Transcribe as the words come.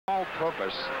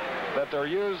all-purpose that they're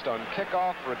used on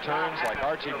kickoff returns like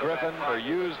Archie Griffin. They're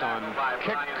used on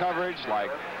kick coverage like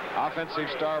offensive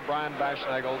star Brian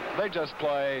Bashnagel. They just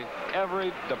play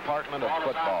every department of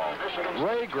football.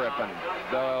 Ray Griffin,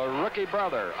 the rookie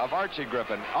brother of Archie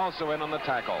Griffin, also in on the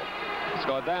tackle.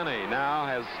 Skodani now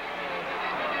has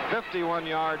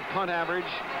 51-yard punt average,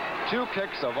 2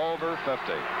 kicks of over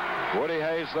 50. Woody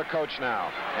Hayes, the coach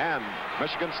now. And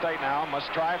Michigan State now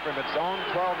must try from its own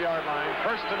 12-yard line,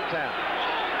 1st and 10.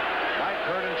 Mike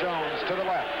Vernon-Jones to the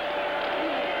left.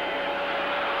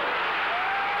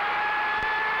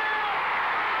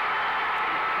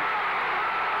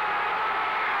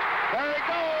 There he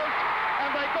goes,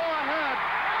 and they go ahead.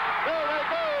 There they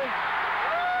go.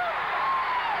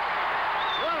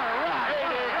 What a run.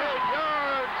 88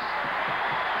 yards.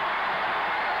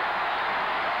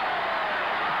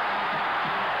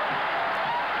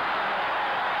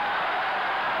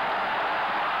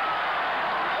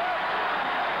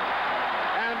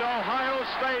 Ohio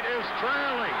State is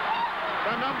trailing.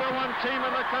 The #1 team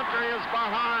in the country is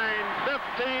behind.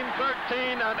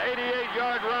 15-13, an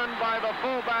 88-yard run by the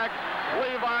fullback,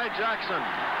 Levi Jackson.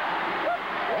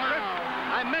 Wow.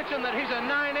 I mentioned that he's a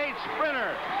 9'8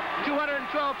 sprinter,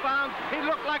 212 pounds. He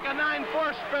looked like a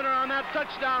 9'4 sprinter on that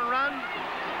touchdown run.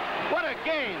 What a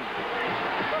gain.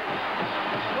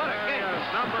 What a gain.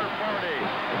 Number 40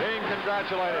 being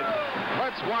congratulated.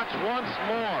 Let's watch once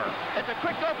more. It's a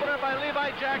quick opener by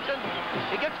Levi Jackson.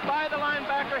 He gets by the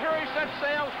linebacker. Here he sets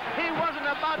sail. He wasn't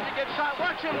about to get shot.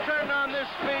 Watch him turn on this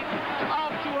speed. All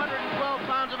 212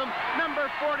 pounds of him. Number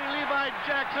 40, Levi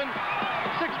Jackson.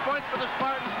 6 points for the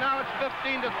Spartans. Now it's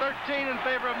 15-13 in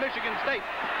favor of Michigan State.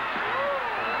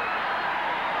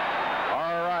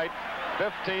 All right.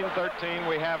 15-13.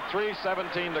 We have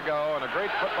 3:17 to go, and a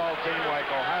great football team like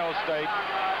Ohio State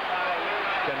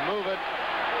can move it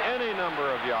any number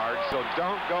of yards, so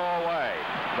don't go away.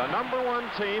 The #1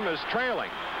 team is trailing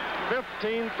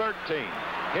 15-13.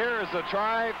 Here is the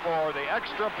try for the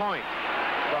extra point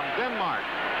from Denmark.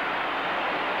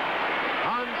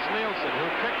 Hans Nielsen, who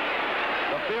kicked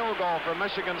the field goal for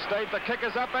Michigan State. The kick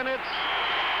is up, and it's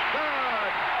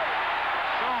good.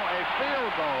 So a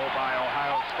field goal by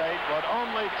Ohio State would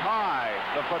only tie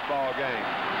the football game.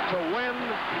 To win,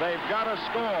 they've got to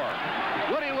score.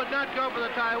 Woody would not go for the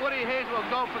tie. Woody Hayes will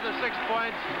go for the 6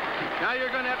 points. Now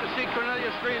you're going to have to see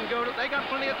Cornelius Green go to. They got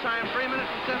plenty of time, 3 minutes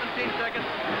and 17 seconds.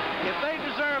 If they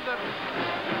deserve the...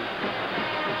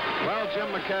 Well, Jim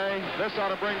McKay, this ought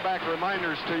to bring back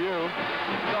reminders to you.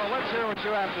 So let's hear what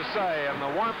you have to say in the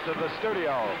warmth of the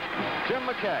studio. Jim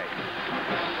McKay.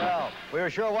 Well, we were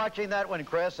sure watching that one,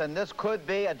 Chris, and this could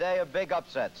be a day of big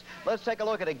upsets. Let's take a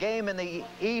look at a game in the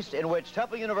East in which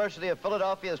Temple University of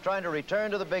Philadelphia is trying to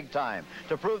return to the big time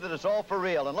to prove that it's all for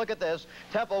real. And look at this.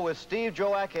 Temple, with Steve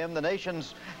Joachim, the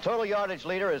nation's total yardage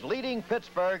leader, is leading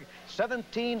Pittsburgh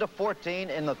 17-14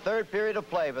 in the 3rd period of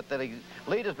play. But the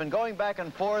lead has been going back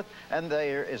and forth, and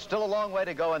there is still a long way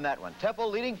to go in that one. Temple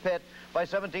leading Pitt by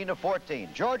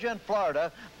 17-14. Georgia and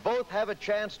Florida both have a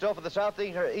chance still for the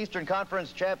Southeastern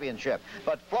Conference Championship.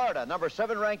 But Florida, number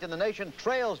 7 ranked in the nation,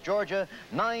 trails Georgia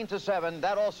 9-7.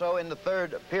 That also in the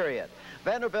 3rd period.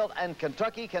 Vanderbilt and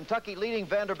Kentucky. Kentucky leading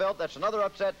Vanderbilt. That's another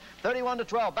upset,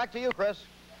 31-12. Back to you, Chris.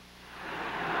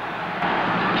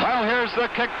 Well, here's the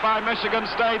kick by Michigan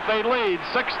State. They lead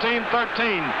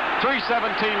 16-13.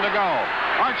 3:17 to go.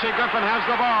 Archie Griffin has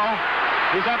the ball.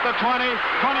 He's at the 20,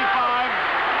 25.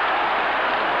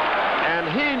 And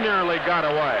he nearly got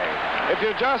away. If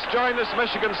you just joined us,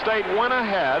 Michigan State went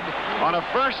ahead on a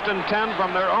 1st and 10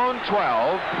 from their own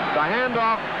 12. The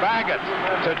handoff, Baggett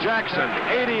to Jackson,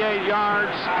 88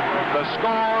 yards. The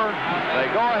score, they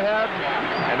go ahead,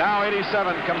 and now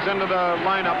 87 comes into the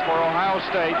lineup for Ohio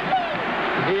State.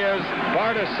 He is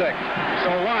Bartosik.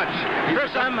 So watch.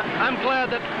 Chris, I'm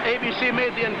glad that ABC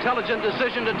made the intelligent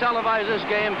decision to televise this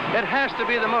game. It has to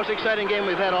be the most exciting game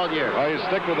we've had all year. Well, you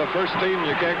stick with the first team,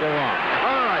 you can't go wrong.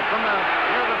 All right, from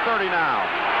near the 30 now.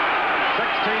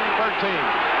 16-13.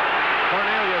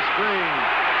 Cornelius Green.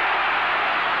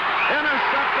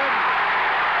 Intercepted.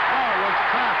 Oh, was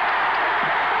trapped.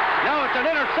 No, it's an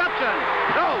interception.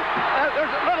 No, there's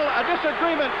a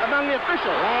disagreement among the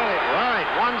officials. Right.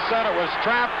 One said it was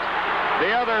trapped.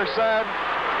 The other said,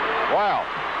 well,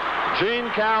 Gene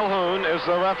Calhoun is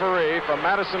the referee from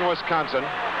Madison, Wisconsin.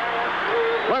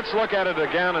 Let's look at it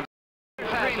again. And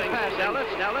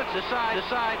Now let's decide.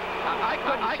 I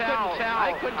couldn't tell.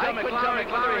 I couldn't tell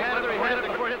McLaurin whether he had it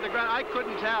before it hit the ground. I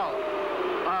couldn't tell.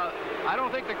 I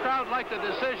don't think the crowd liked the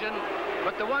decision,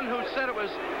 but the one who said it was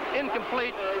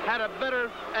incomplete had a better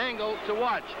angle to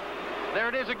watch. There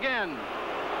it is again.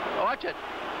 Watch it.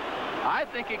 I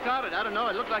think he caught it. I don't know.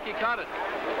 It looked like he caught it.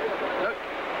 Look.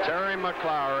 Terry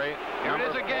McLaury. Here it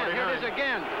is again. 49. Here it is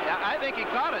again. I think he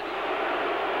caught it.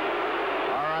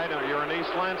 All right, you're in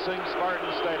East Lansing, Spartan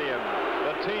Stadium.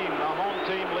 The home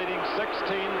team leading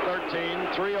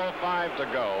 16-13, 3:05 to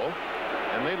go.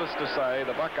 And needless to say,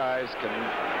 the Buckeyes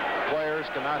players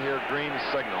cannot hear green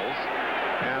signals.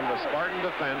 And the Spartan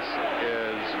defense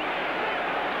is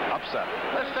upset.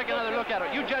 Let's take another look at it.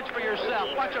 You judge for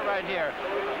yourself. Watch it right here.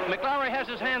 McLaury has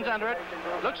his hands under it.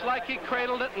 Looks like he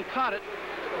cradled it and caught it.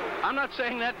 I'm not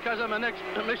saying that because I'm an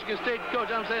ex-Michigan State coach.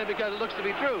 I'm saying it because it looks to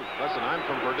be true. Listen, I'm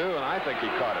from Purdue, and I think he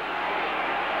caught it.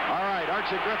 All right,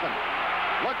 Archie Griffin.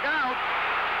 Look out.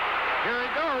 Here he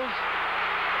goes.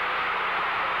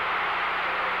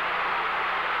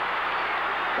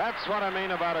 That's what I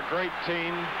mean about a great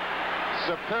team.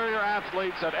 Superior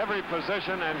athletes at every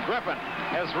position, and Griffin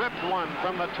has ripped one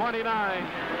from the 29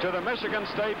 to the Michigan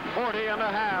State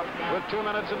 40.5 with 2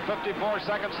 minutes and 54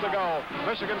 seconds to go.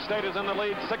 Michigan State is in the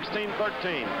lead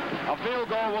 16-13. A field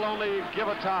goal will only give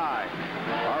a tie.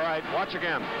 All right, watch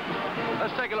again.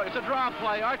 Let's take a look. It's a draw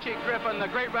play. Archie Griffin, the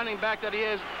great running back that he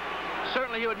is,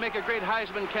 certainly he would make a great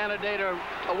Heisman candidate or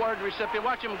award recipient.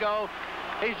 Watch him go.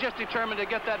 He's just determined to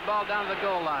get that ball down to the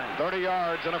goal line. 30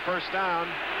 yards and a first down.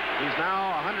 He's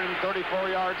now 134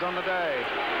 yards on the day.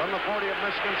 From the 40 of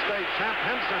Michigan State, Champ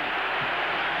Henson.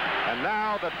 And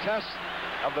now the test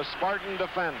of the Spartan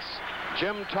defense.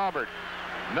 Jim Taubert,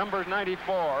 number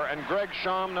 94, and Greg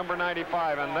Schaum, number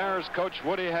 95. And there's Coach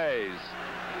Woody Hayes.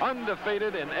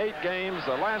 Undefeated in 8 games.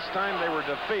 The last time they were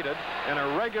defeated in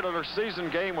a regular season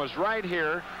game was right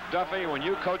here, Duffy, when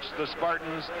you coached the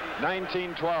Spartans.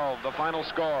 19-12, the final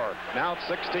score. Now it's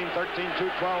 16-13,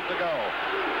 2:12 to go.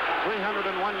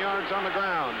 301 yards on the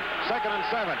ground. 2nd and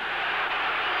 7.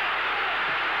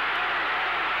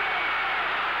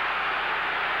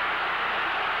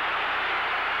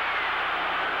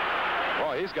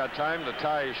 Boy, he's got time to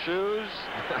tie his shoes.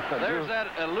 There's that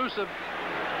elusive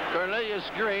Cornelius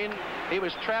Green. He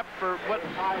was trapped for what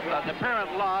an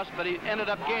apparent loss, but he ended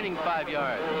up gaining 5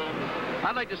 yards.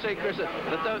 I'd like to say, Chris, that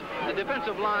the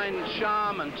defensive line,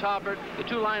 Schaum and Taubert, the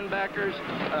 2 linebackers,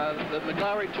 the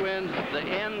McLaury twins, the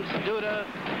ends, Duda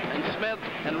and Smith,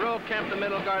 and Rollkamp, the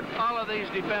middle guard, all of these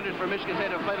defenders for Michigan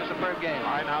State have played a superb game.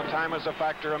 All right, now time is a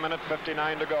factor.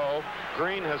 1:59 to go.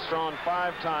 Green has thrown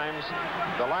 5 times.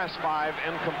 The last 5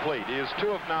 incomplete. He is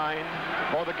 2 of 9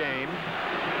 for the game.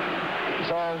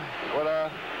 So with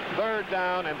a 3rd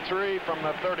down and 3 from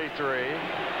the 33,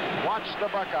 watch the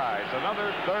Buckeyes.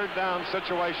 Another 3rd down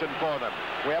situation for them.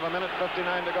 We have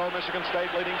 1:59 to go. Michigan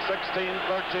State leading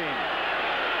 16-13.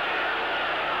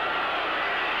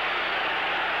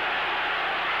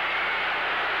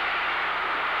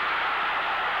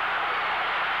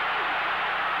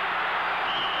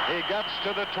 He gets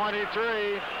to the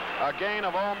 23. A gain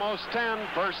of almost 10.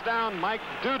 First down, Mike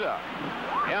Duda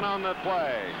in on the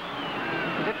play.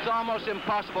 It's almost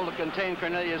impossible to contain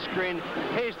Cornelius Green.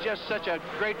 He's just such a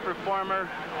great performer.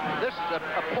 This is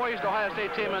a poised Ohio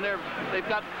State team, and they've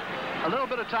got a little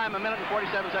bit of time,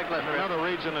 1:47 seconds left. Another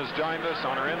region has joined us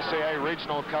on our NCAA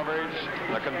regional coverage.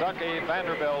 The Kentucky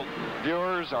Vanderbilt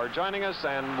viewers are joining us,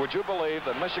 and would you believe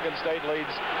that Michigan State leads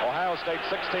Ohio State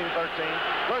 16-13.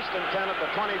 1st and 10 at the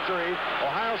 23.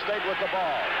 Ohio State with the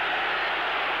ball.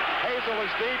 Hazel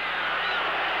is deep.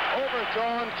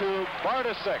 Overthrown to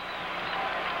Bartosik.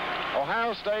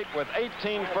 Ohio State with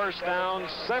 18 first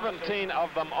downs, 17 of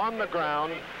them on the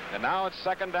ground, and now it's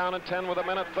 2nd down and 10 with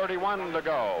 1:31 to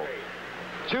go.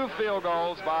 2 field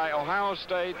goals by Ohio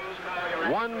State,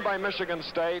 1 by Michigan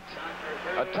State,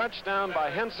 a touchdown by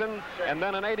Henson, and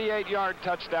then an 88-yard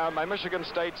touchdown by Michigan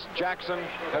State's Jackson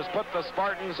has put the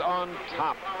Spartans on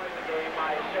top.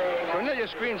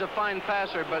 Cornelius Green's a fine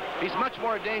passer, but he's much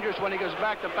more dangerous when he goes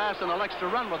back to pass and elects to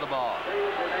run with the ball.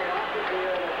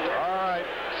 All right,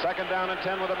 2nd down and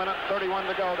 10 with 1:31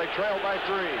 to go. They trail by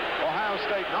 3. Ohio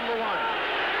State, number 1.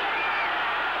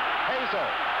 Hazel.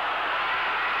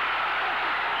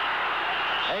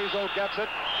 Hazel gets it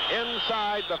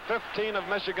inside the 15 of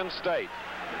Michigan State.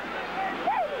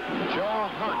 Joe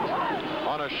Hunt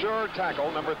on a sure tackle,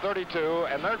 number 32,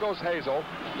 and there goes Hazel,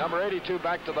 number 82,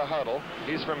 back to the huddle.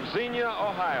 He's from Xenia,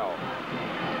 Ohio.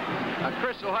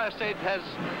 Chris, Ohio State has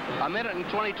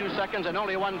 1:22 seconds and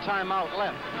only 1 timeout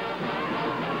left.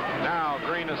 Now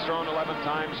Green has thrown 11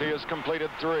 times. He has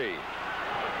completed 3.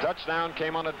 Touchdown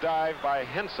came on a dive by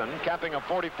Henson, capping a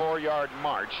 44-yard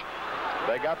march.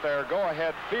 They got their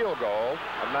go-ahead field goal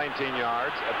of 19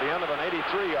 yards at the end of an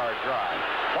 83-yard drive.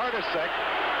 Bartosik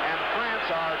and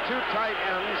France are 2 tight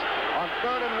ends on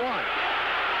 3rd and 1.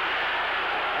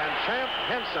 And Champ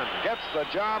Henson gets the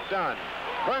job done.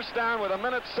 First down with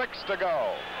 1:06 to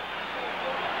go.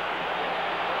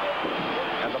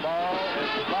 And the ball is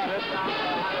spotted.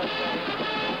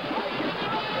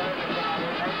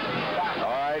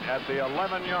 All right, at the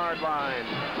 11-yard line.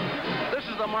 This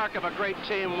is the mark of a great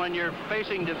team when you're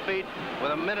facing defeat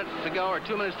with 1 minute to go or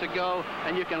 2 minutes to go,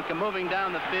 and you can come moving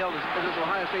down the field as this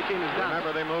Ohio State team has done.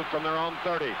 Remember, they moved from their own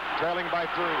 30, trailing by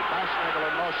 3. Schenkel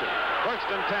in motion. First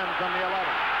and 10 from the 11.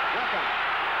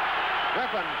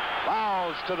 Griffin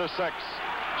fouls to the 6.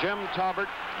 Jim Taubert,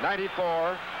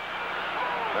 94.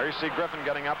 There you see Griffin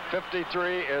getting up.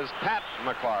 53 is Pat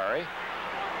McClary,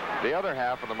 the other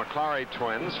half of the McClary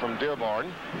twins from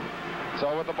Dearborn.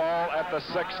 So with the ball at the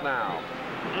 6 now.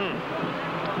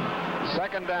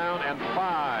 Second down and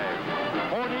 5.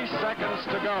 40 seconds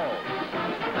to go.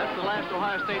 That's the last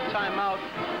Ohio State timeout.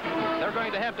 They're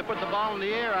going to have to put the ball in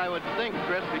the air, I would think,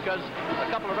 Chris, because a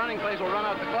couple of running plays will run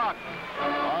out the clock.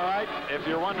 All right, if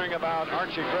you're wondering about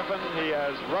Archie Griffin, he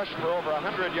has rushed for over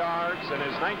 100 yards in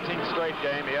his 19th straight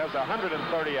game. He has 138.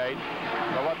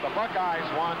 But what the Buckeyes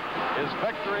want is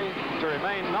victory to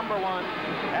remain #1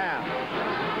 and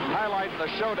highlight the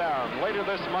showdown later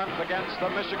this month against the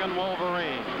Michigan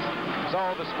Wolverines.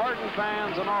 So the Spartan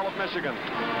fans and all of Michigan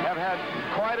have had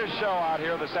quite a show out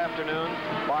here this afternoon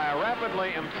by a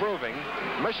rapidly improving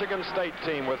Michigan State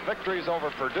team with victories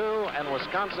over Purdue and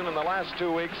Wisconsin in the last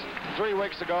 2 weeks. 3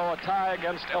 weeks ago, a tie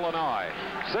against Illinois.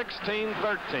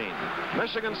 16-13.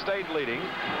 Michigan State leading.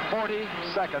 40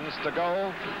 seconds to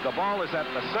go. The ball is at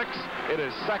the 6. It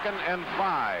is 2nd and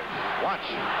 5.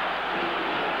 Watch.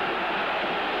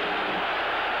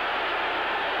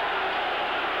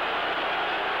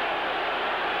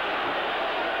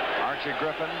 Archie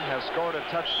Griffin has scored a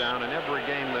touchdown in every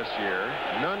game this year.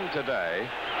 None today.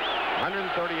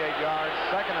 138 yards,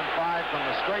 2nd and 5 from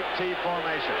the straight T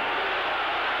formation.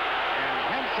 And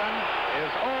Henson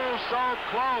is oh so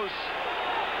close.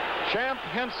 Champ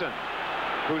Henson,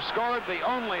 who scored the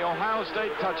only Ohio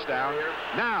State touchdown.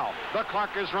 Now the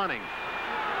clock is running.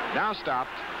 Now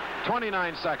stopped.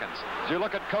 29 seconds. As you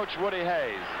look at Coach Woody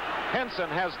Hayes, Henson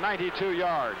has 92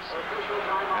 yards.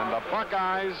 And the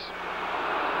Buckeyes,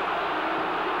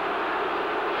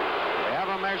 they have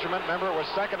a measurement. Remember, it was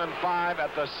 2nd and 5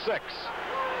 at the 6.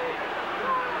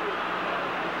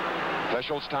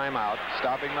 Officials timeout,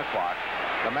 stopping the clock.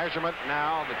 The measurement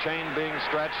now, the chain being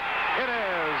stretched. It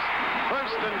is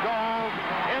 1st and goal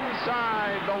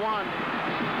inside the 1.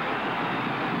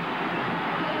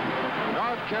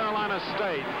 North Carolina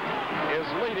State is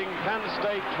leading Penn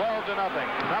State 12-0.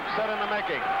 An upset in the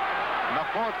making. In the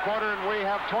 4th quarter, and we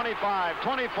have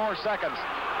 24 seconds.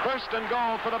 1st and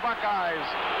goal for the Buckeyes.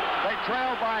 They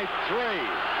trail by 3.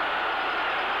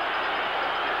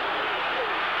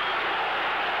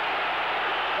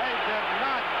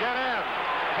 Get in.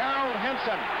 Harold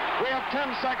Henson. We have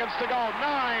 10 seconds to go. 9,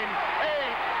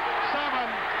 8, 7,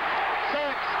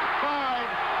 6, 5,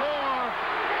 4,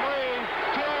 3,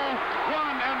 2,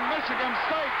 1, and Michigan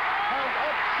State has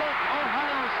upset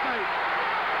Ohio State.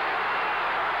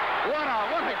 What a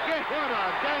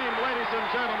game, ladies and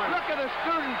gentlemen. Look at the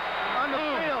students on the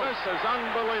field. This is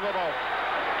unbelievable.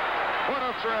 What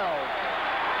a thrill.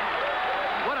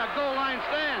 What a goal line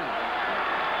stand.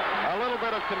 A little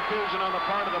bit of confusion on the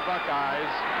part of the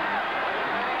Buckeyes.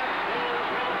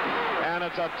 And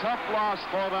it's a tough loss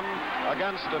for them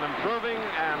against an improving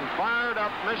and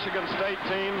fired-up Michigan State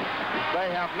team.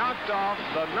 They have knocked off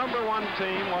the #1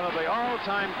 team, one of the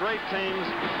all-time great teams,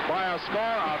 by a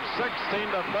score of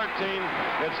 16-13.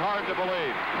 It's hard to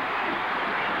believe.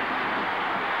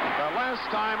 The last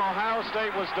time Ohio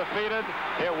State was defeated,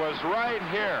 it was right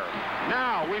here.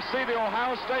 Now we see the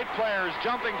Ohio State players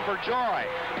jumping for joy.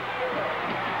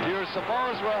 Do you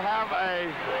suppose we'll have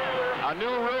a new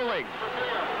ruling?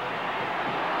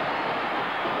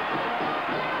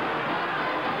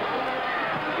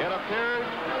 It appears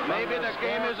maybe the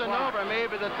game isn't over.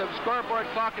 Maybe that the scoreboard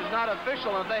clock is not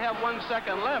official and they have 1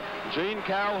 second left. Gene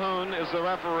Calhoun is the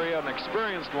referee, an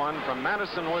experienced one from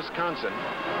Madison, Wisconsin.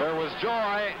 There was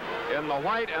joy in the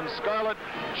white and scarlet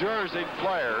jerseyed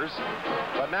players,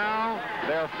 but now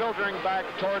they're filtering back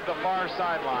toward the far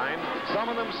sideline. Some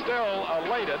of them still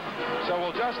elated, so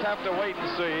we'll just have to wait and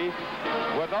see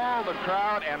with all the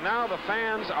crowd, and now the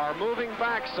fans are moving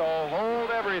back, so hold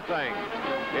everything.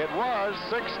 It was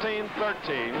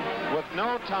 16-13 with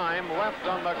no time left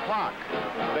on the clock.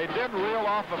 They did reel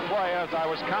off a play as I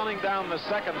was counting down the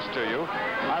seconds to you.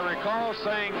 I recall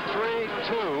saying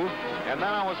 3-2, and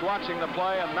then I was watching the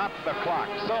play and not the clock.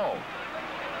 So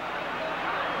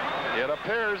it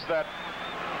appears that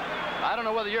I don't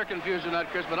know whether you're confused or not,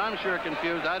 Chris, but I'm sure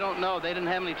confused. I don't know. They didn't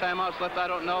have any timeouts left. I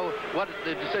don't know what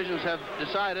the decisions have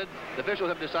decided. The officials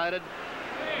have decided.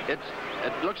 It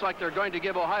looks like they're going to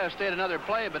give Ohio State another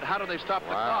play, but how do they stop the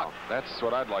clock? That's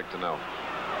what I'd like to know.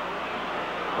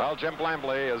 Well, Jim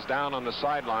Lampley is down on the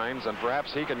sidelines, and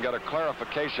perhaps he can get a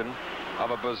clarification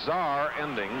of a bizarre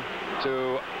ending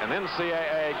to an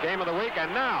NCAA game of the week.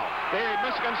 And now the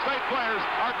Michigan State players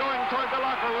are going toward the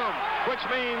locker room, which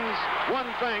means one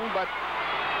thing, but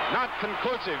not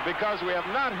conclusive, because we have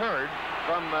not heard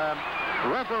from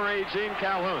referee Gene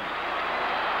Calhoun.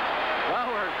 Well,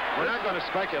 we're not going to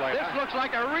speculate. This looks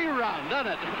like a rerun,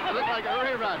 doesn't it? It looks like a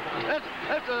rerun.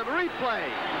 That's a replay.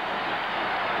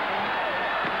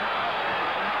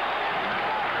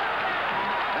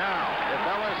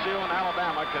 LSU and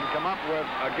Alabama can come up with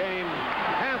a game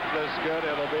half this good,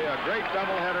 it'll be a great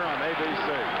doubleheader on ABC.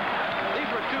 These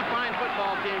were two fine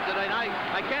football teams today, and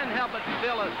I can't help but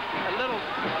feel a little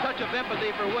touch of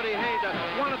empathy for Woody Hayes,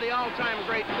 one of the all-time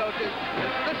great coaches.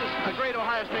 This is a great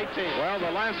Ohio State team. Well,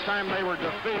 the last time they were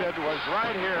defeated was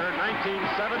right here, 1972,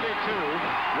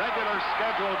 regular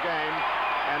schedule game.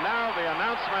 And now the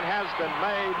announcement has been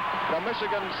made. The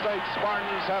Michigan State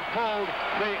Spartans have pulled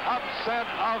the upset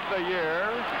of the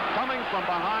year, coming from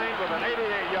behind with an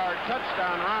 88-yard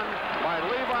touchdown run by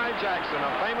Levi Jackson,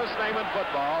 a famous name in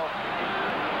football.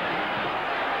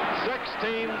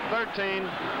 16-13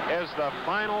 is the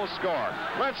final score.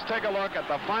 Let's take a look at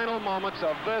the final moments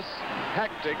of this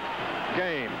hectic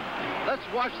game. Let's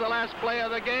watch the last play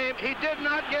of the game. He did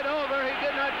not get over. He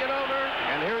did not get over.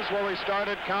 And here's where we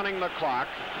started counting the clock.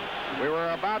 We were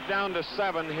about down to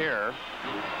 7 here.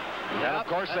 And, of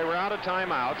course, they were out of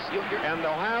timeouts. And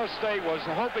Ohio State was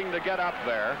hoping to get up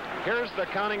there. Here's the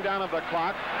counting down of the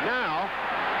clock. Now,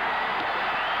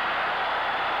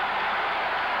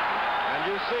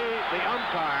 and you see the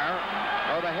umpire,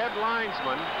 or the head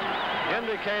linesman,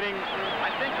 indicating...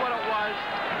 I think what it was,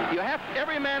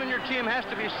 every man in your team has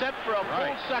to be set for a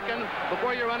full second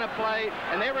before you run a play,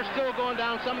 and they were still going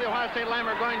down. Some of the Ohio State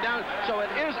linemen are going down, so it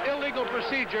is illegal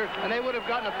procedure, and they would have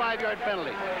gotten a 5-yard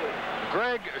penalty.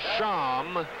 Greg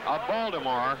Sham of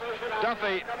Baltimore.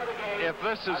 Duffy, if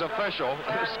this is official,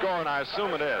 score, and I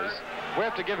assume it is, we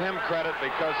have to give him credit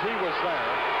because he was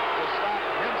there to stop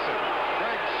Henson.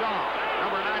 Greg Sham,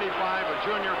 number 95, a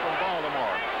junior from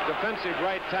Baltimore. Defensive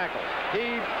right tackle.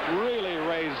 He really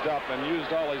raised up and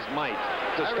used all his might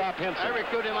to stop Henson. I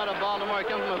recruited him out of Baltimore. He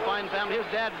comes from a fine family. His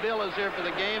dad, Bill, is here for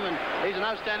the game, and he's an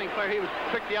outstanding player. He was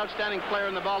picked the outstanding player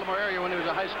in the Baltimore area when he was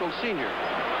a high school senior.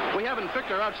 We haven't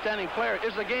picked our outstanding player.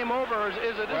 Is the game over, or is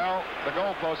it? Well, the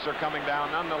goalposts are coming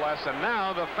down nonetheless, and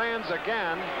now the fans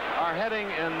again are heading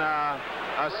in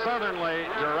a southerly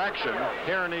direction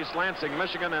here in East Lansing,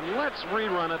 Michigan, and let's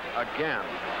rerun it again.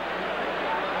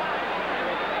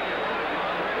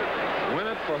 Win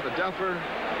it for the Duffer.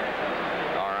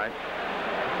 All right.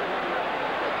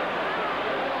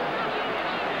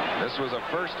 This was a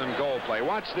first and goal play.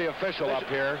 Watch the official up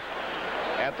here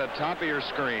at the top of your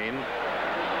screen.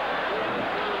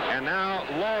 And now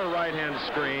lower right-hand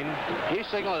screen. He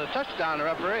signaled a touchdown, the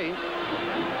referee.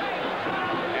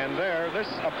 And there, this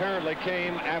apparently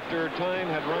came after time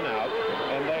had run out,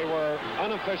 and they were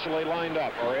unofficially lined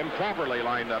up, or improperly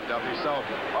lined up, Duffy. So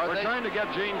we're trying to get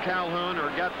Gene Calhoun or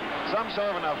get some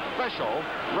sort of an official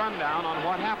rundown on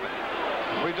what happened.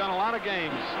 We've done a lot of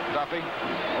games, Duffy,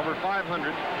 over 500,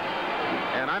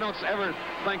 and I don't ever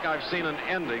think I've seen an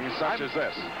ending such as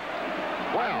this.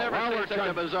 Well, I've never seen such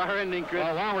a bizarre ending, Chris.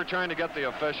 Well, while we're trying to get the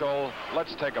official,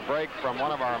 let's take a break from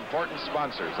one of our important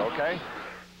sponsors, okay?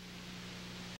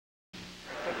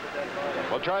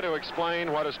 We'll try to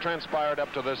explain what has transpired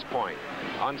up to this point.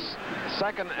 On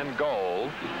second and goal,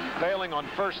 failing on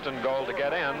first and goal to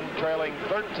get in, trailing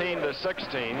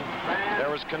 13-16, there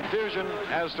was confusion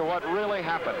as to what really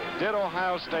happened. Did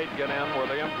Ohio State get in? Were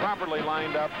they improperly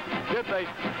lined up? Did they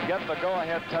get the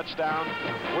go-ahead touchdown?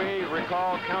 We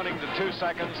recall counting to 2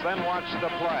 seconds, then watched the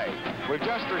play. We've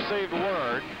just received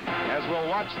word, as we'll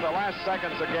watch the last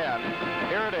seconds again,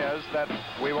 here it is, that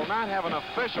we will not have an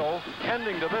official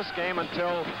ending to this game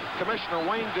until Commissioner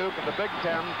Wayne Duke of the Big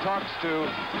Ten talks to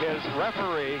his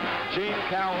referee, Gene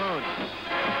Calhoun.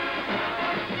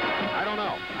 I don't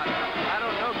know. I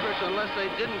don't know, Chris, unless they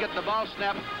didn't get the ball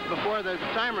snapped before the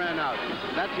time ran out.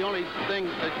 That's the only thing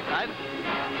that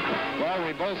Well,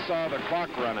 we both saw the clock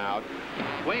run out.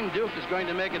 Wayne Duke is going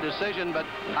to make a decision, but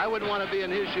I wouldn't want to be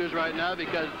in his shoes right now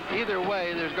because either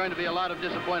way, there's going to be a lot of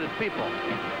disappointed people.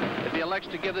 If he elects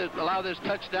to allow this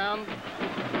touchdown,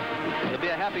 the be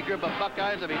a happy group of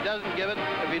Buckeyes. If he doesn't give it,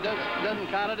 if he doesn't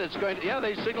count it, it's going to, yeah,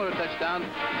 they signal a touchdown.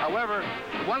 However,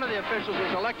 one of the officials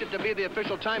was elected to be the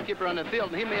official timekeeper on the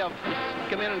field, and he may have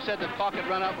come in and said that Falk had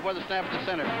run out before the snap at the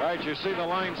center. Right, you see the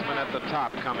linesman at the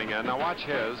top coming in. Now watch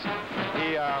his.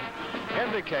 He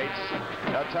indicates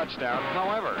a touchdown.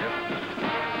 However,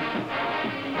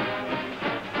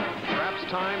 perhaps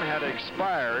time had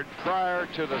expired prior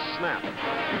to the snap.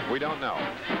 We don't know.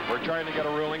 We're trying to get a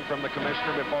ruling from the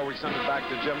commissioner before we send it back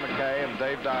to Jim McKay and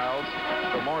Dave Diles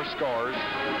for more scores.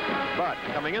 But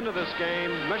coming into this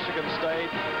game, Michigan State,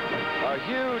 a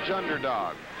huge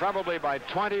underdog, probably by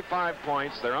 25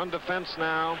 points. They're on defense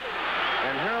now,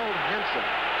 and Harold Henson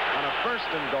on a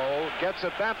 1st and goal gets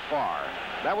it that far.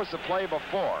 That was the play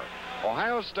before.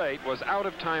 Ohio State was out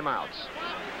of timeouts,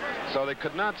 so they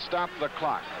could not stop the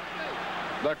clock.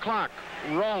 The clock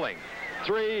rolling,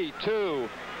 3, 2,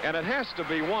 and it has to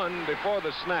be 1 before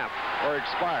the snap or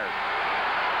expired.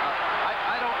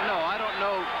 I don't know. I don't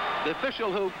know. The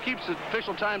official who keeps the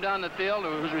official time down the field,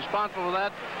 or who's responsible for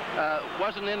that,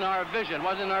 wasn't in our vision,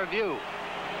 wasn't in our view.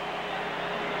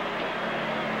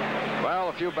 Well,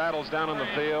 a few battles down on the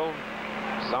field.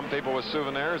 Some people with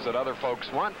souvenirs that other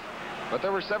folks want. But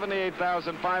there were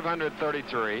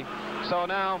 78,533. So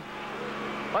now,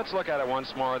 let's look at it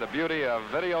once more. The beauty of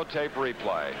videotape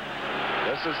replay.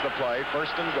 This is the play,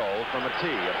 1st and goal from a tee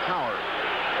of Howard.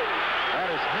 That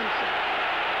is Henson.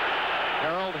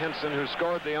 Harold Henson, who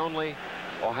scored the only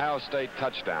Ohio State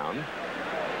touchdown.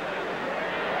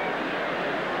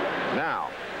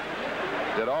 Now,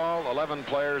 did all 11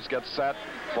 players get set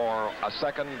for a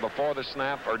second before the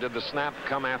snap, or did the snap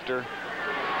come after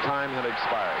time had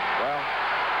expired? Well,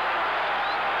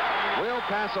 we'll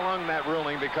pass along that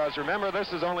ruling because, remember,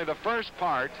 this is only the first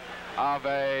part of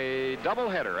a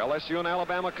doubleheader. LSU and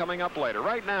Alabama coming up later.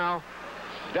 Right now,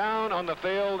 down on the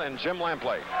field, and Jim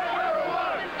Lampley.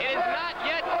 It is not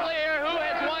yet clear who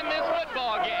has won this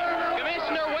football game.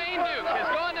 Commissioner Wayne Duke has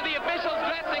gone to the officials'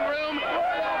 dressing room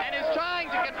and is trying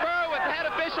to confer with head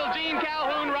official Gene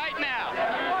Calhoun right now.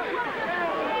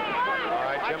 All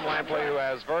right, Jim Lampley, who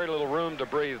has very little room to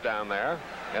breathe down there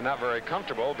and not very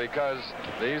comfortable because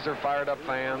these are fired up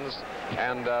fans,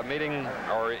 and meeting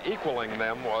or equaling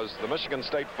them was the Michigan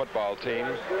State football team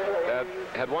that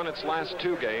had won its last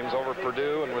 2 games over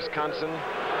Purdue and Wisconsin,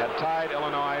 had tied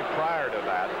Illinois prior to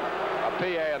that. A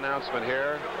PA announcement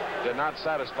here did not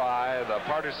satisfy the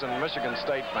partisan Michigan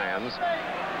State fans,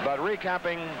 but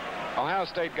recapping, Ohio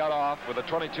State got off with a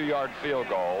 22-yard field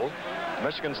goal.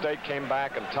 Michigan State came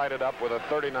back and tied it up with a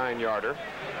 39-yarder.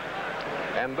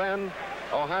 And then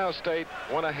Ohio State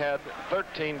went ahead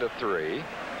 13-3.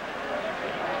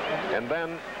 And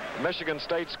then Michigan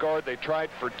State scored. They tried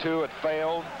for 2. It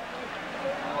failed.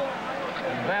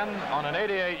 And then on an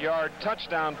 88-yard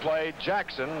touchdown play,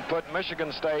 Jackson put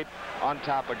Michigan State on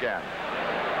top again.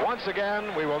 Once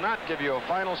again, we will not give you a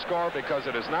final score because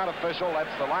it is not official.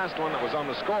 That's the last one that was on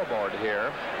the scoreboard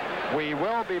here. We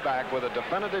will be back with a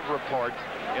definitive report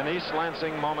in East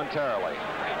Lansing momentarily.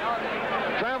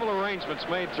 Travel arrangements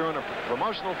made through a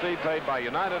promotional fee paid by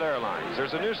United Airlines.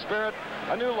 There's a new spirit,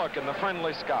 a new look in the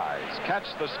friendly skies. Catch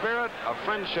the spirit of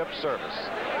friendship service.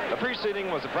 The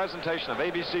preceding was a presentation of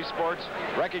ABC Sports,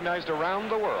 recognized around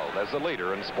the world as the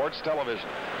leader in sports television.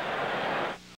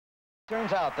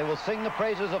 Turns out they will sing the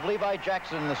praises of Levi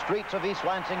Jackson in the streets of East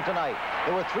Lansing tonight.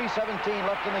 There were 3:17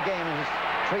 left in the game, and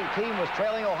his team was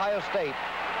trailing Ohio State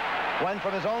when,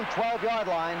 from his own 12-yard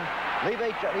line,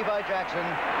 Levi Jackson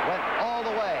went all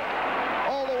the way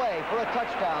for a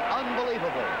touchdown.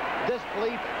 Unbelievably.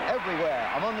 Disbelief everywhere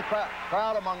among the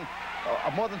crowd, among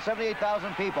more than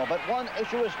 78,000 people. But one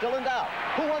issue is still in doubt.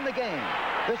 Who won the game?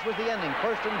 This was the ending,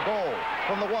 1st and goal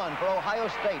from the 1 for Ohio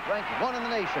State, ranked 1 in the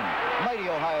nation. Mighty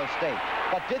Ohio State.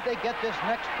 But did they get this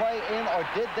next play in, or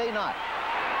did they not?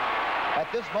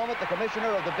 At this moment, the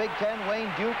commissioner of the Big Ten,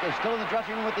 Wayne Duke, is still in the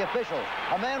dressing room with the officials.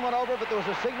 A man went over, but there was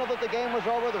a signal that the game was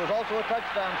over. There was also a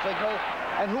touchdown signal.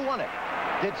 And who won it?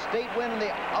 Did State win in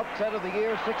the upset of the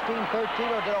year, 16-13,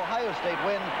 or did Ohio State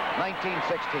win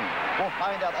 19-16? We'll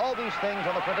find out all these things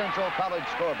on the Prudential College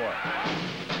Scoreboard.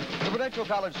 The Prudential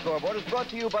College Scoreboard is brought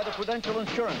to you by the Prudential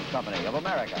Insurance Company of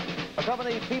America, a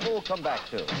company people will come back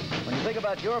to. When you think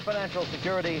about your financial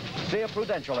security, see a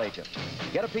Prudential agent.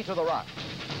 Get a piece of the rock.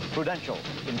 Prudential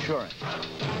Insurance.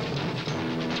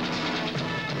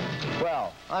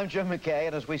 Well, I'm Jim McKay,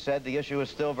 and as we said, the issue is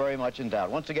still very much in doubt.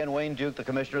 Once again, Wayne Duke, the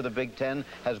commissioner of the Big Ten,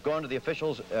 has gone to the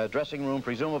officials' dressing room,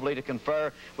 presumably to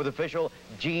confer with official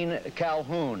Gene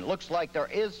Calhoun. Looks like there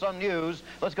is some news.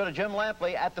 Let's go to Jim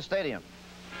Lampley at the stadium.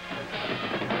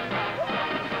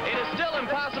 It is still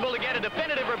impossible impossible to get a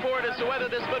definitive report as to whether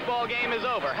this football game is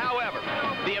over. However,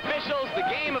 the officials, the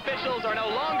game officials, are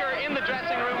no longer in the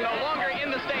dressing room, no longer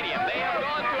in the stadium. They have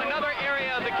gone to another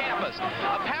area of the campus.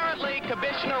 Apparently,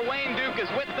 Commissioner Wayne Duke is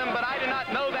with them, but I do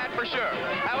not know that for sure.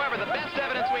 However, the best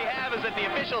evidence we have is that the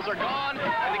officials are gone,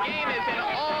 and the game is in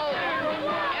all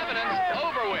evidence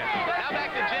over with. Now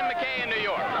back to Jim McKay in New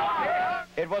York.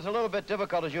 It was a little bit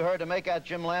difficult, as you heard, to make out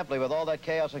Jim Lampley with all that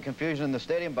chaos and confusion in the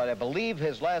stadium, but I believe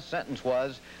his last sentence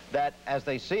was that as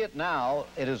they see it now,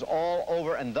 it is all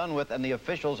over and done with, and the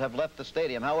officials have left the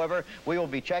stadium. However, we will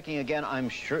be checking again, I'm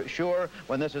sure,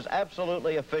 when this is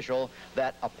absolutely official,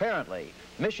 that apparently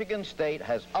Michigan State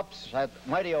has upset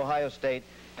mighty Ohio State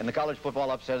in the college football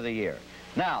upset of the year.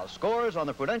 Now, scores on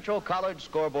the Prudential College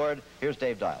scoreboard. Here's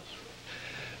Dave Diles.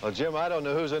 Well, Jim, I don't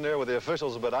know who's in there with the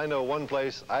officials, but I know one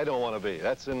place I don't want to be.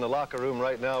 That's in the locker room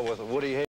right now with Woody Hayes.